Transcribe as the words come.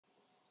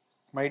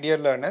My dear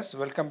learners,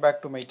 welcome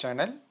back to my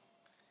channel.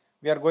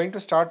 We are going to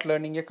start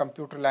learning a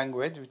computer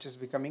language which is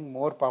becoming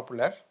more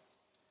popular,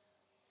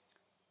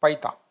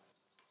 Python.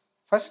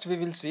 First we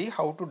will see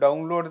how to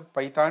download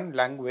Python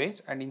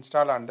language and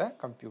install on the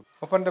computer.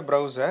 Open the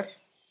browser,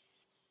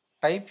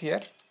 type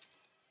here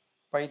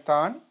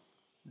python.org,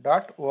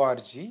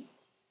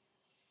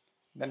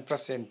 then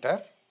press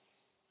enter.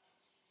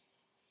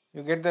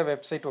 You get the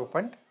website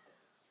opened.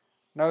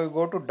 Now you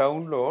go to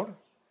download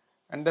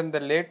and then the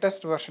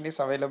latest version is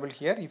available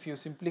here. If you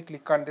simply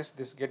click on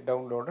this get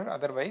downloaded.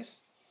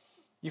 Otherwise,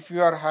 if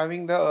you are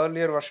having the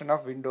earlier version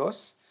of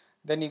Windows,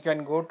 then you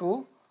can go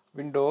to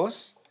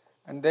Windows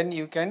and then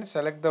you can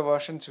select the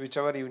versions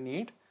whichever you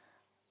need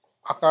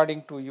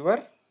according to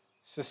your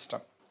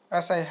system.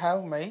 As I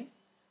have my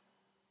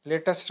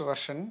latest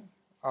version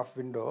of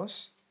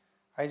Windows,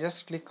 I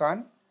just click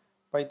on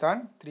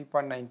Python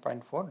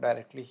 3.9.4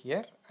 directly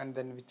here and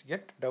then which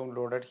get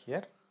downloaded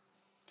here.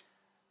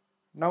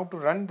 Now to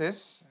run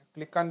this,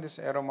 click on this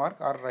arrow mark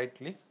or right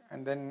click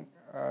and then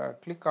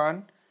click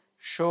on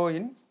show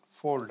in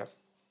folder.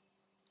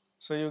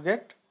 So you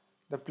get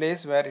the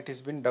place where it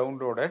has been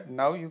downloaded.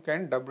 Now you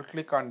can double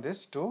click on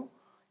this to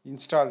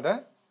install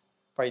the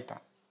Python.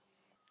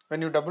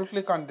 When you double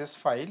click on this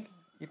file,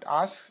 it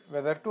asks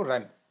whether to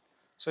run.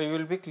 So you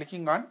will be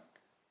clicking on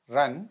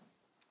run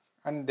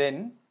and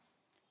then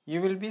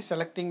you will be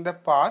selecting the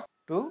path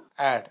to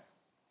add.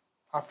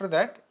 After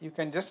that you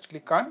can just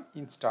click on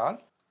install.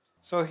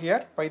 So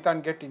here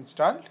Python get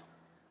installed.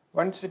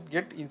 Once it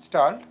get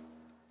installed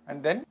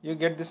and then you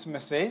get this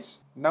message,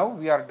 now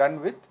we are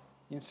done with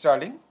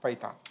installing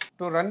Python.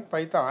 To run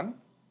Python,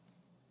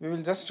 we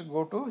will just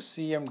go to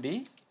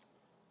cmd,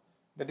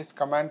 that is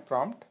command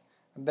prompt,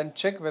 and then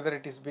check whether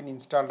it has been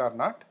installed or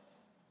not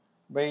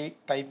by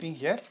typing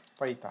here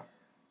Python.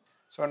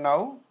 So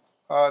now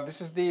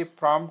this is the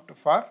prompt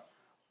for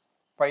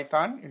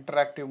Python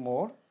interactive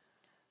mode,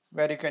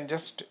 where you can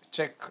just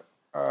check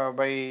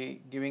by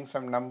giving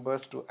some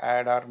numbers to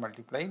add or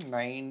multiply.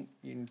 9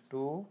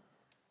 into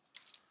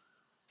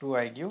 2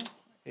 I give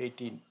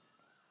 18.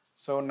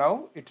 So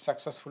now it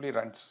successfully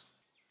runs.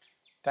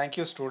 Thank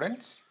you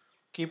students.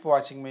 Keep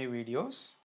watching my videos.